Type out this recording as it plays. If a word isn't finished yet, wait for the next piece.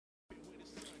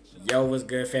Yo, what's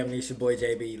good, family? It's your boy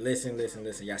JB. Listen, listen,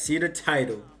 listen. Y'all see the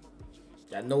title.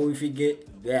 Y'all know we forget.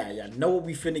 Yeah, y'all know what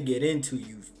we finna get into.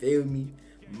 You feel me?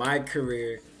 My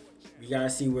career. We gotta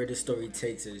see where this story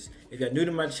takes us. If y'all new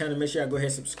to my channel, make sure y'all go ahead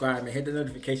and subscribe and hit the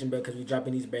notification bell because we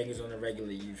dropping these bangers on the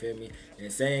regular. You feel me?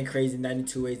 And saying crazy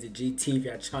 92 ways to GT. If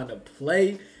y'all trying to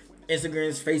play,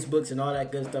 Instagrams, Facebooks, and all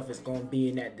that good stuff is gonna be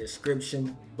in that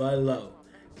description below.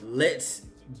 Let's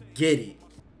get it.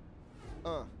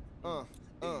 uh, uh,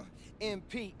 uh.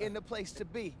 MP in the place to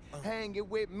be, hanging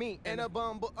with me and a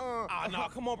bumble. Nah,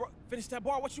 come on, bro. Finish that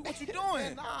bar. What you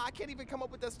doing? Nah, I can't even come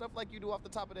up with that stuff like you do off the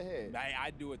top of the head. I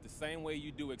do it the same way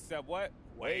you do, except what?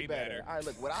 Way better. All right,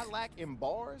 look, what I lack in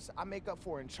bars, I make up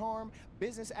for in charm,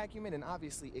 business acumen, and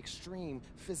obviously extreme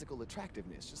physical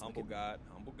attractiveness. Just humble God,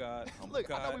 humble God, humble look,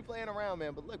 God. I know we playing around,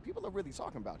 man, but look, people are really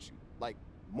talking about you, like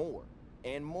more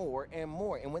and more and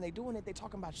more. And when they doing it, they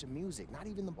talking about your music, not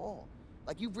even the ball.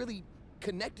 Like you really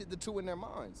connected the two in their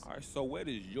minds. All right, so where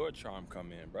does your charm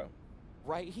come in, bro?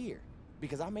 Right here,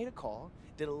 because I made a call,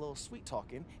 did a little sweet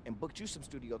talking, and booked you some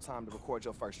studio time to record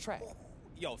your first track.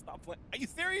 Yo, stop playing. Are you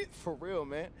serious? For real,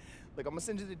 man. Look, I'm gonna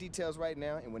send you the details right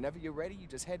now, and whenever you're ready, you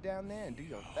just head down there and do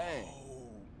your thing.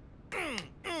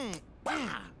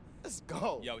 Let's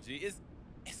go. Yo, G,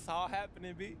 it's all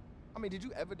happening, B. I mean, did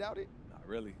you ever doubt it? Not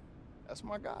really. That's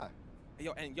my guy.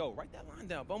 Yo, write that line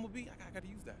down, Bumblebee. I gotta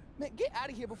use that. Man, get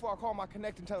out of here before I call my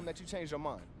connect and tell him that you changed your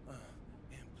mind.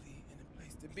 Empty in the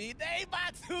place to be. They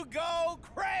about to go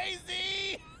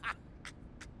crazy.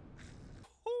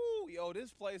 Ooh, yo,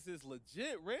 this place is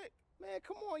legit, Rick. Man,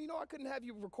 come on, you know I couldn't have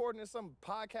you recording in some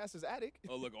podcaster's attic.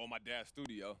 Oh, look, on my dad's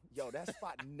studio. Yo, that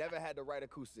spot never had the right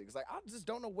acoustics. Like, I just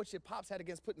don't know what your pops had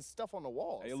against putting stuff on the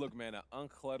walls. Hey, look, man, an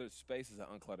uncluttered space is an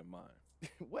uncluttered mind.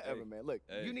 Whatever, hey, man. Look,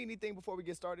 hey. You need anything before we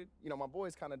get started? You know, my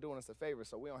boy's kind of doing us a favor,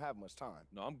 so we don't have much time.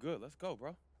 No, I'm good. Let's go, bro.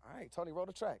 All right, Tony, roll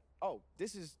the track. Oh,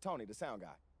 this is Tony, the sound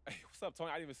guy. Hey, what's up, Tony?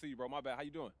 I didn't even see you, bro. My bad. How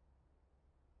you doing?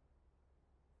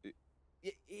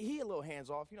 He a little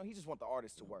hands off. You know, he just want the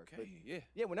artist to work. Okay, but yeah.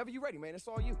 Yeah, whenever you're ready, man, it's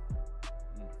all you.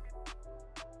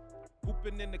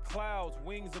 Hooping in the clouds,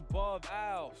 wings above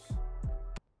owls.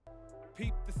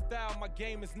 Peep the style, my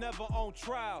game is never on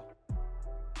trial.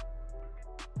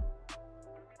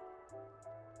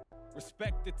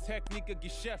 Respect the technique of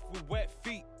Geshef with wet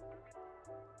feet.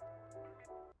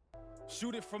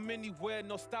 Shoot it from anywhere,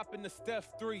 no stopping the Steph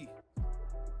 3.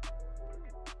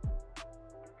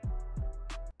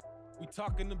 We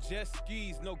talking them jet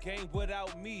skis, no game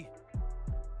without me.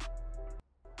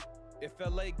 If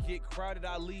LA get crowded,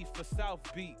 I leave for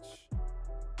South Beach.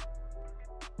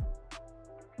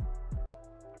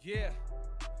 Yeah,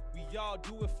 we all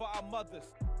do it for our mothers.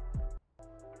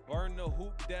 Burn the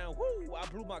hoop down, woo, I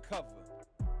blew my cover.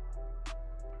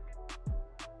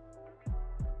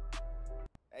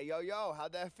 Hey, yo,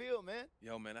 how'd that feel, man?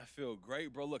 Yo, man, I feel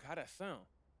great, bro. Look, how that sound?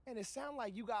 And it sound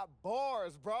like you got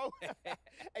bars, bro.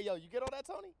 Hey, yo, you get all that,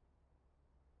 Tony?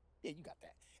 Yeah, you got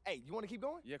that. Hey, you want to keep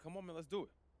going? Yeah, come on, man, let's do it.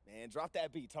 Man, drop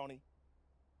that beat, Tony.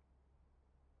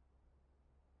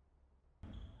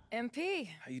 MP.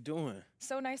 How you doing?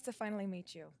 So nice to finally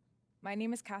meet you. My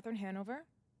name is Catherine Hanover.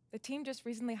 The team just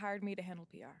recently hired me to handle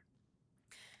PR.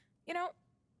 You know,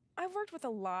 I've worked with a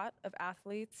lot of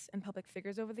athletes and public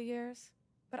figures over the years,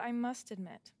 but I must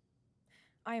admit,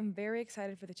 I am very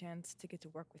excited for the chance to get to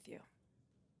work with you.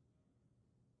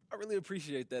 I really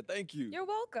appreciate that. Thank you. You're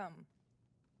welcome.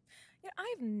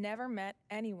 I've never met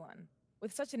anyone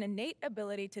with such an innate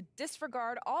ability to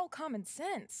disregard all common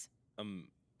sense. I'm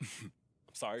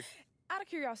sorry. Out of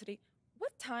curiosity,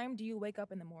 what time do you wake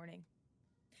up in the morning?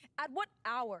 At what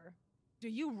hour do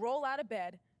you roll out of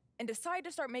bed and decide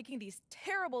to start making these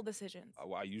terrible decisions?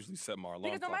 Well, I usually set my alarm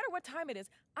Because no clock. matter what time it is,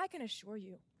 I can assure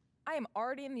you, I am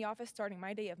already in the office starting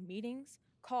my day of meetings,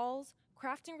 calls,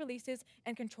 crafting releases,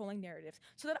 and controlling narratives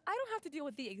so that I don't have to deal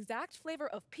with the exact flavor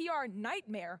of PR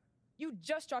nightmare you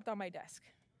just dropped on my desk.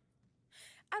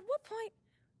 At what point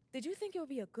did you think it would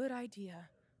be a good idea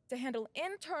to handle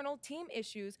internal team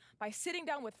issues by sitting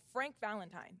down with Frank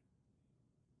Valentine?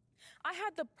 I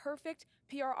had the perfect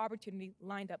PR opportunity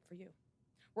lined up for you.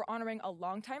 We're honoring a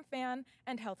longtime fan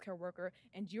and healthcare worker,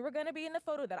 and you were gonna be in the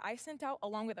photo that I sent out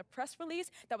along with a press release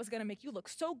that was gonna make you look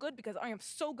so good because I am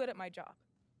so good at my job.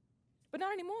 But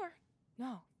not anymore,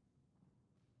 no.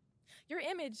 Your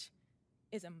image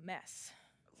is a mess.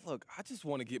 Look, I just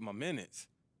want to get my minutes.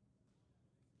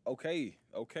 Okay.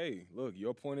 Look,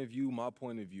 your point of view, my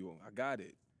point of view. I got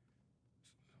it.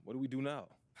 What do we do now?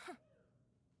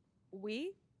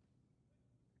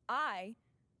 I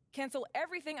cancel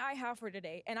everything I have for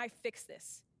today, and I fix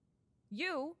this.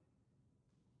 You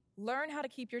learn how to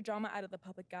keep your drama out of the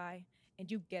public eye, and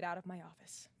you get out of my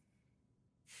office.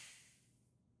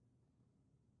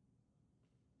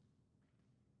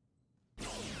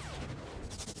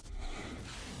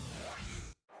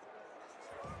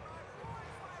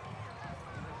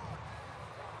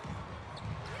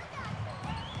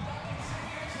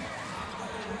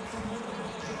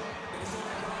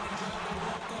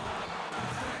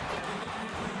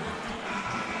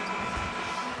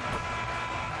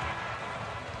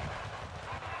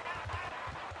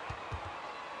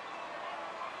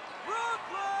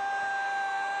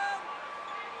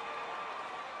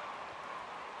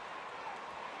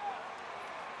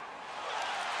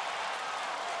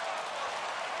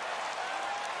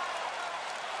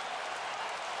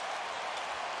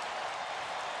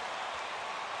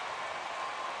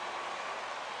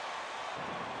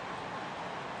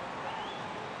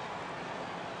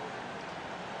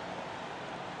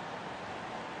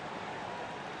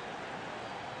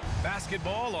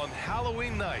 Basketball on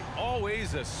Halloween night,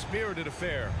 always a spirited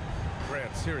affair.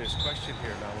 Grant, serious question here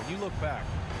now. When you look back,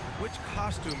 which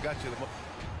costume got you the most?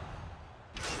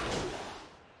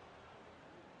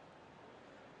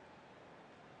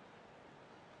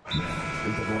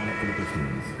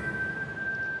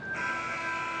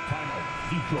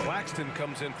 Claxton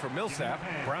comes in for Millsap.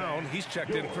 Brown, he's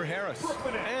checked in for Harris.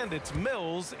 And it's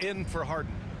Mills in for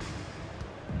Harden.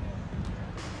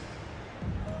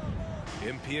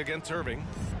 MP against Irving.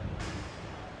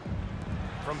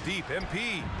 From deep,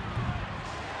 MP.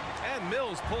 And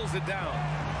Mills pulls it down.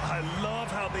 I love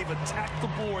how they've attacked the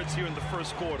boards here in the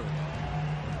first quarter.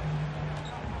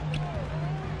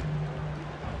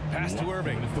 Pass to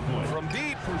Irving. From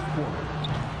deep.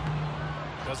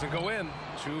 Doesn't go in.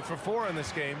 2 for 4 in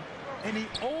this game. And he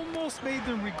almost made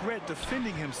them regret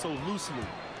defending him so loosely.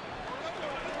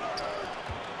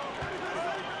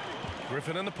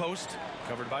 Griffin in the post,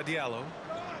 covered by Diallo.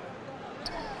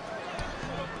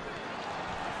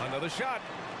 Another shot.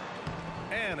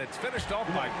 And it's finished off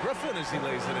by Griffin as he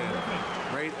lays it in.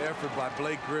 Great effort by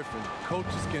Blake Griffin.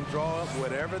 Coaches can draw up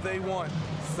whatever they want.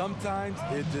 Sometimes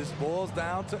it just boils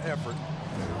down to effort.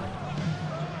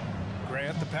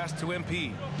 Grant, the pass to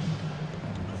MP.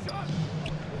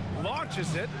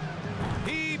 Launches it.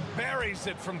 He buries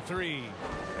it from 3.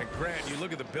 And Grant, you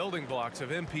look at the building blocks of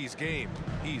MP's game.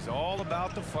 He's all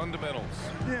about the fundamentals.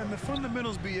 Yeah, and the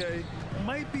fundamentals, BA,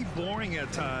 might be boring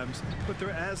at times, but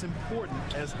they're as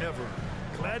important as ever.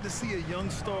 Glad to see a young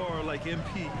star like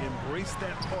MP embrace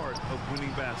that part of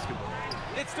winning basketball.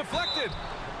 It's deflected.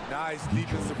 Nice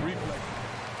defensive reflex.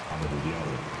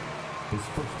 His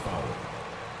first foul.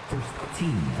 First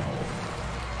team foul.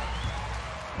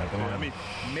 I mean,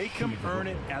 make him earn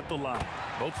it at the line.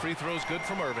 Both free throws good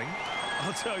from Irving.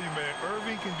 I'll tell you, man,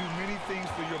 Irving can do many things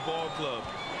for your ball club.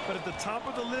 But at the top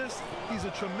of the list, he's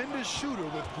a tremendous shooter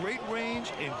with great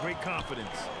range and great confidence.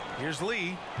 Here's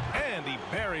Lee, and he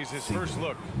buries his first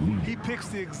look. He picks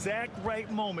the exact right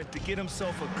moment to get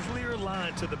himself a clear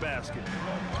line to the basket.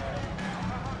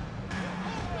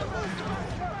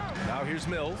 Now here's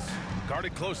Mills,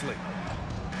 guarded closely.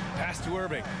 Pass to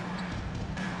Irving.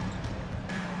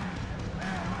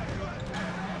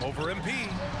 Over MP.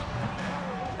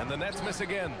 And the Nets miss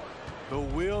again. The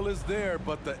will is there,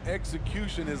 but the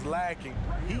execution is lacking.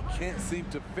 He can't seem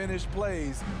to finish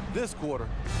plays this quarter.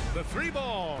 The 3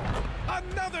 ball.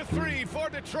 Another 3 for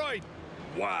Detroit.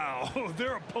 Wow,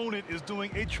 their opponent is doing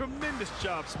a tremendous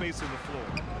job spacing the floor.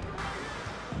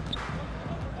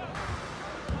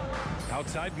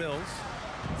 Outside Mills.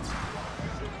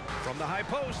 From the high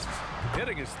post.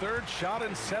 Hitting his 3rd shot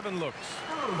in 7 looks.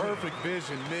 Perfect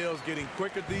vision. Mills getting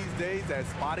quicker these days at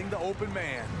spotting the open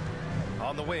man.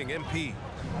 On the wing, MP.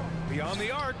 Beyond the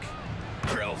arc.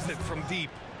 Drills it from deep.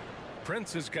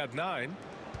 Prince has got 9.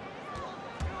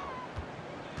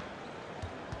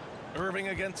 Irving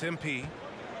against MP.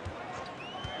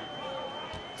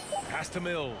 Pass to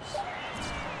Mills.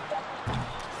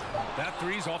 That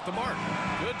 3's off the mark.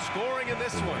 Good scoring in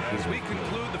this one as we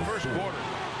conclude the first quarter.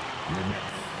 Your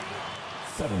next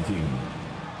 17.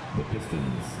 The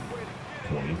Pistons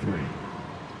 23.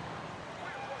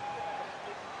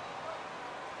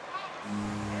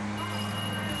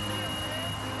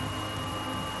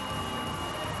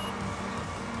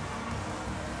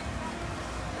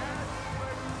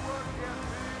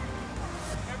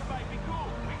 Everybody be cool.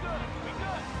 We good. We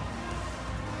good.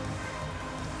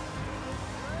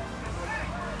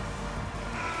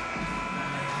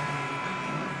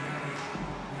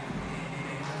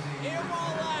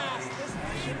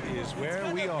 Is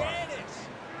where we are.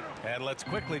 And let's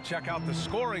quickly check out the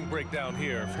scoring breakdown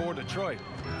here for Detroit.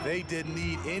 They didn't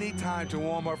need any time to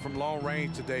warm up from long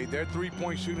range today. Their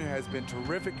three-point shooting has been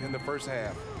terrific in the first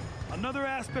half. Another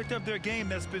aspect of their game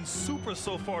that's been super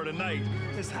so far tonight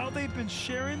is how they've been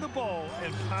sharing the ball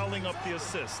and piling up the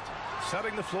assist.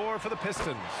 Setting the floor for the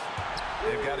Pistons.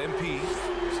 They've got MP,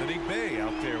 Sadiq Bey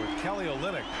out there with Kelly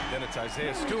Olynyk. Then it's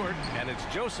Isaiah Stewart, and it's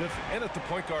Joseph in at the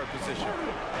point guard position.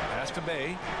 Pass to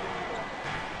Bey.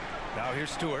 Now here's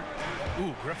Stewart.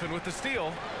 Ooh, Griffin with the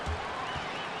steal.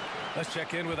 Let's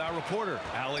check in with our reporter,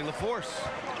 Allie LaForce.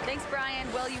 Thanks, Brian.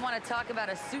 Well, you want to talk about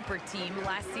a super team.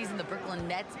 Last season, the Brooklyn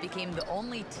Nets became the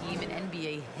only team in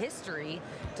NBA history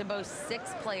to boast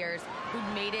 6 players who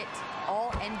made it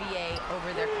all NBA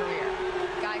over their career.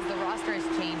 Guys, the roster has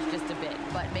changed just a bit,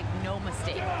 but make no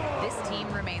mistake, this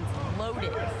team remains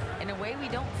loaded in a way we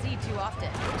don't see too often.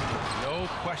 No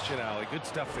question, Allie. Good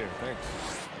stuff there.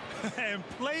 Thanks. And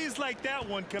plays like that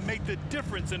one can make the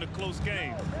difference in a close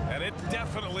game. And it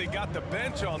definitely got the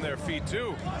bench on their feet,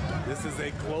 too. This is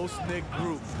a close-knit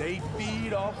group. They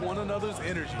feed off one another's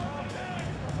energy.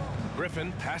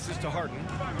 Griffin passes to Harden.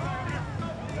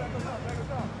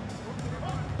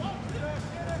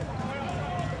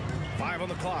 Five on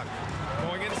the clock.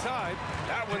 Going inside.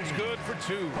 That one's good for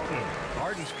 2.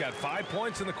 Harden's got 5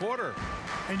 points in the quarter.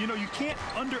 And you know, you can't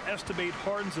underestimate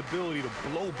Harden's ability to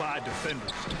blow by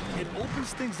defenders. It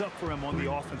opens things up for him on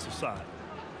the offensive side.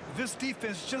 This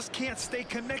defense just can't stay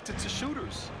connected to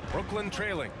shooters. Brooklyn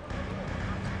trailing.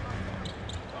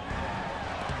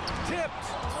 Tipped.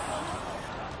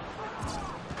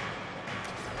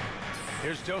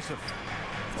 Here's Joseph.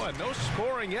 Boy, no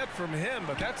scoring yet from him,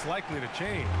 but that's likely to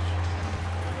change.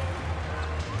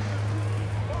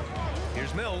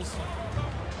 Here's Mills.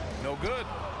 No good.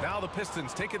 Now the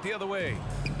Pistons take it the other way.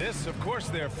 This, of course,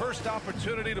 their first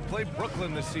opportunity to play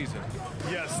Brooklyn this season.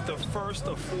 Yes, the first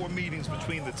of 4 meetings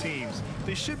between the teams.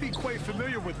 They should be quite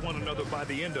familiar with one another by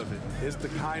the end of it. It's the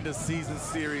kind of season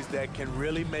series that can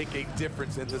really make a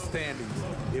difference in the standings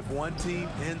if one team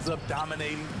ends up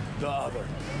dominating the other.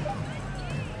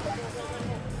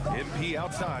 MP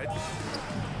outside.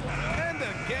 And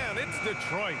again, it's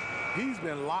Detroit. He's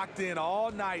been locked in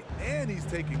all night, and he's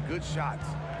taking good shots.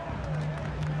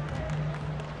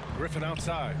 Griffin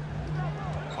outside.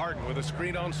 Harden with a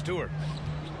screen on Stewart.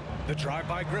 The drive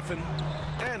by Griffin,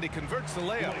 and he converts the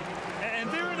layup. And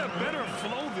they're in a better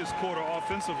flow this quarter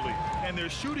offensively, and their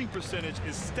shooting percentage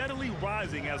is steadily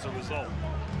rising as a result.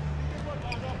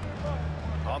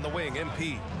 On the wing,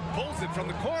 MP pulls it from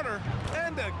the corner,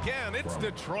 and again, it's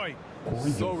Detroit.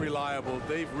 So reliable.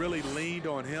 They've really leaned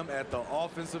on him at the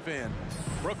offensive end.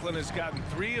 Brooklyn has gotten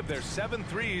 3 of their 7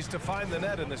 threes to find the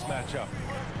net in this matchup.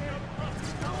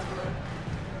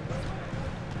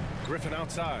 Griffin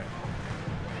outside.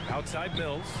 Outside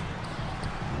Mills.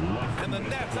 And the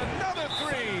net's another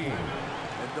 3.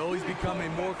 And though he's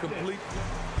becoming more complete.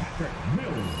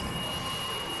 Mills.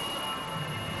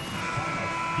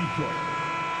 Detroit.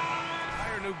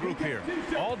 New group here.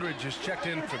 Aldridge is checked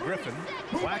in for Griffin.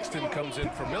 Claxton comes in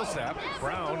for Millsap.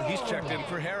 Brown, he's checked in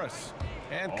for Harris.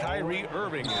 And Kyrie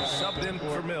Irving is subbed in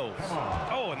for Mills.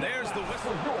 Oh, and there's the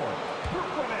whistle.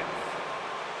 Brooklyn Nets.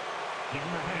 Give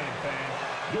him a hand, fans.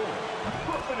 Your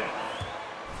Brooklyn Nets.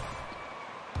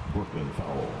 Brooklyn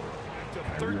foul.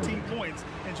 13 points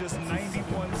in just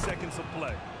 91 seconds of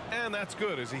play. And that's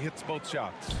good as he hits both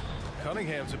shots.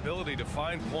 Cunningham's ability to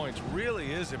find points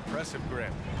really is impressive,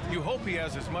 Grant. You hope he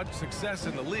has as much success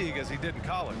in the league as he did in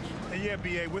college. And yeah,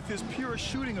 B.A., with his pure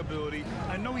shooting ability,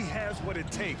 I know he has what it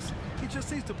takes. He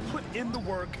just needs to put in the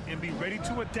work and be ready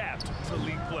to adapt to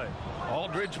league play.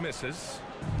 Aldridge misses.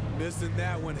 Missing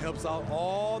that one helps out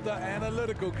all the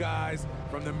analytical guys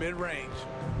from the mid-range.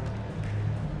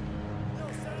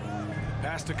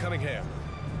 Pass to Cunningham.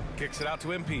 Kicks it out to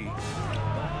MP.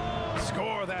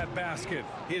 Score that basket.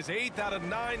 His 8th out of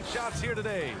 9 shots here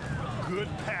today. Good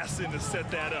passing to set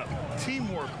that up.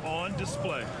 Teamwork on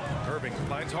display. Irving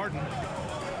finds Harden.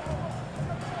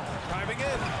 Driving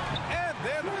in. And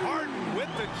then Harden with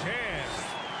the chance.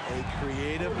 A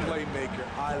creative playmaker.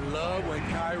 I love when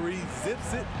Kyrie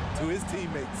zips it to his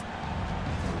teammates.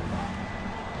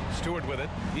 Stewart with it.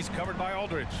 He's covered by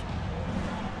Aldridge.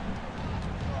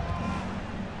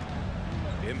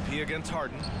 MP against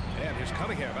Harden. And here's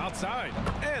Cunningham outside.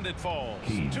 And it falls.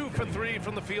 2 for 3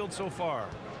 from the field so far.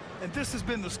 And this has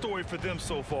been the story for them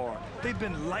so far. They've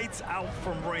been lights out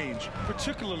from range,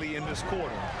 particularly in this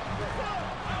quarter.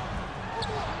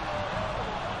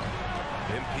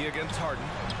 MP against Harden.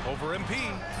 Over MP.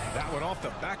 That one off the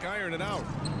back iron and out.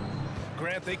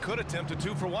 Grant, they could attempt a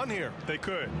 2 for 1 here. They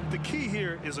could. The key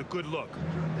here is a good look.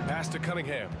 Pass to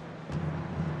Cunningham.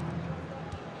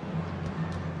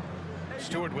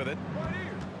 Stewart with it.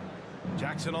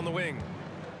 Jackson on the wing.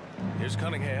 Here's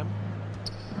Cunningham.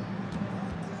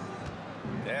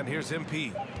 And here's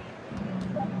MP.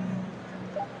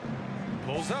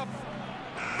 Pulls up.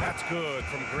 That's good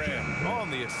from Grant on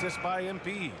the assist by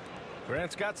MP.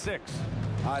 Grant's got 6.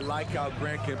 I like how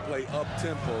Grant can play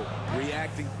up-tempo,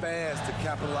 reacting fast to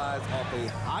capitalize off a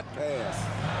hot pass.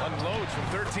 Unloads from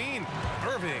 13.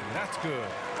 Irving, that's good.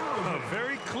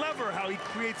 Very clever how he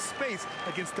creates space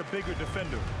against the bigger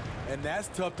defender. And that's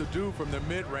tough to do from the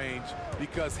mid-range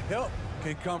because help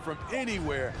can come from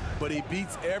anywhere, but he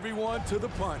beats everyone to the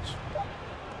punch.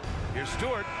 Here's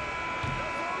Stewart.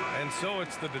 And so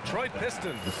it's the Detroit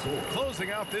Pistons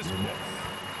closing out this.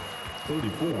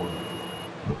 34,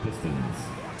 the Pistons,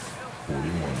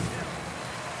 41.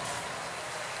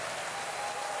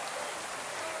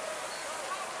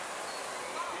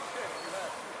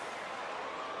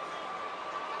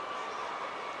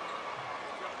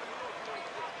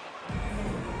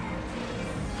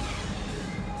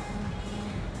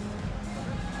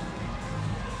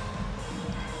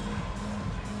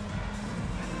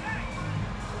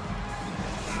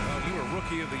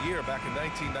 Rookie of the Year back in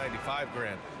 1995,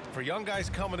 Grant. For young guys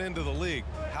coming into the league,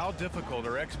 how difficult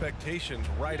are expectations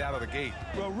right out of the gate?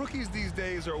 Well, rookies these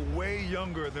days are way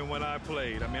younger than when I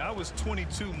played. I mean, I was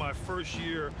 22 my first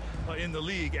year in the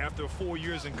league after 4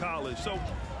 years in college. So,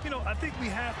 you know, I think we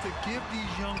have to give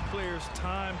these young players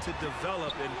time to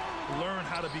develop and learn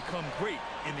how to become great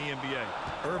in the NBA.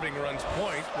 Irving runs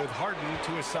point with Harden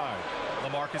to his side.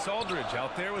 LaMarcus Aldridge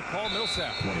out there with Paul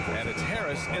Millsap. And it's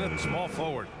Harris in at small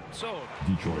forward. So,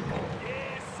 Detroit ball.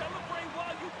 Yeah, celebrate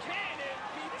while you can,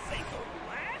 MP. This ain't the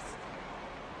last.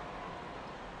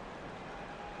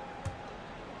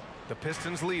 the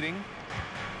Pistons leading.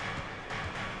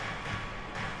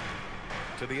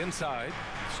 To the inside.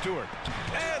 Stewart.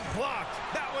 And blocked.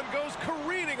 That one goes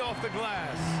careening off the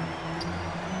glass.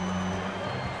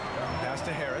 Pass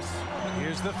to Harris.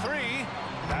 Here's the three.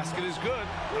 Basket is good.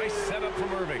 Nice setup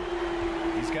from Irving.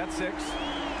 He's got 6.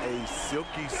 A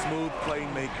silky smooth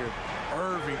playmaker.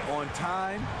 Irving on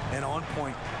time and on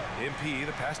point. MP,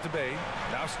 the pass to Bay.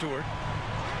 Now Stewart.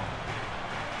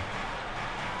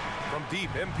 From deep,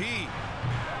 MP.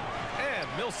 And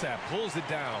Millsap pulls it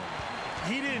down.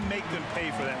 He didn't make them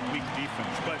pay for that weak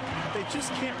defense, but they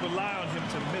just can't rely on him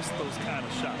to miss those kind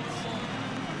of shots.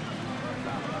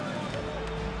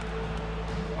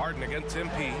 Harden against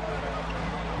MP.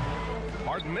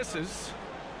 Harden misses.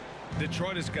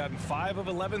 Detroit has gotten 5 of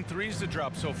 11 threes to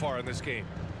drop so far in this game.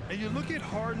 And you look at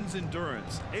Harden's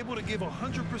endurance, able to give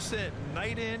 100%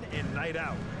 night in and night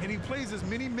out. And he plays as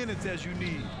many minutes as you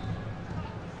need.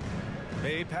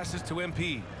 Bay passes to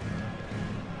MP.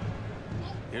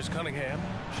 Here's Cunningham.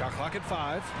 Shot clock at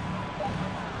 5.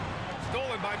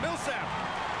 Stolen by Millsap.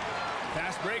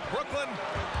 Fast break, Brooklyn.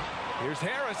 Here's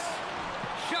Harris.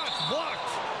 Shots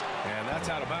blocked. And that's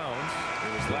out of bounds.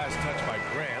 It was last touched by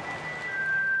Grant.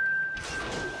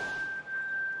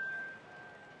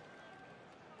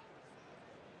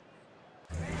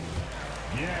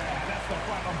 Yeah, that's the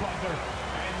final buzzer.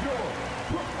 And your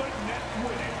Brooklyn Nets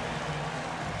winning.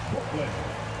 Brooklyn,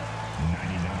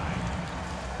 99.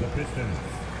 The Pistons,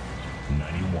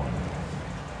 91.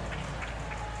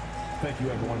 Thank you,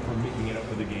 everyone, for making it up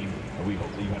for the game. And we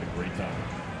hope that you had a great time.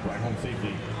 Drive home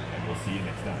safely, and we'll see you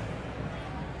next time.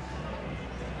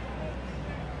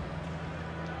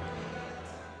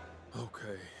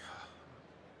 Okay.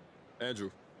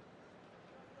 Andrew.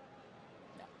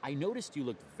 I noticed you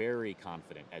looked very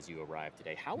confident as you arrived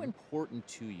today. How important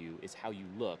to you is how you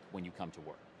look when you come to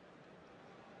work?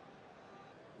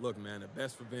 Look, man, the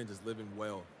best revenge is living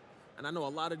well. And I know a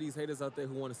lot of these haters out there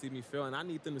who want to see me fail, and I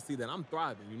need them to see that I'm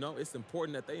thriving, you know? It's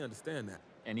important that they understand that.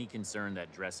 Any concern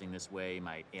that dressing this way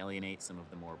might alienate some of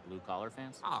the more blue-collar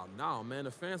fans? Oh, no, man.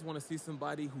 The fans want to see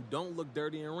somebody who don't look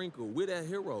dirty and wrinkled. We're their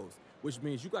heroes, which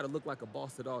means you got to look like a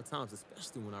boss at all times,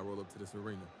 especially when I roll up to this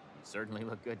arena. You certainly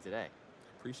look good today.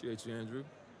 Appreciate you, Andrew.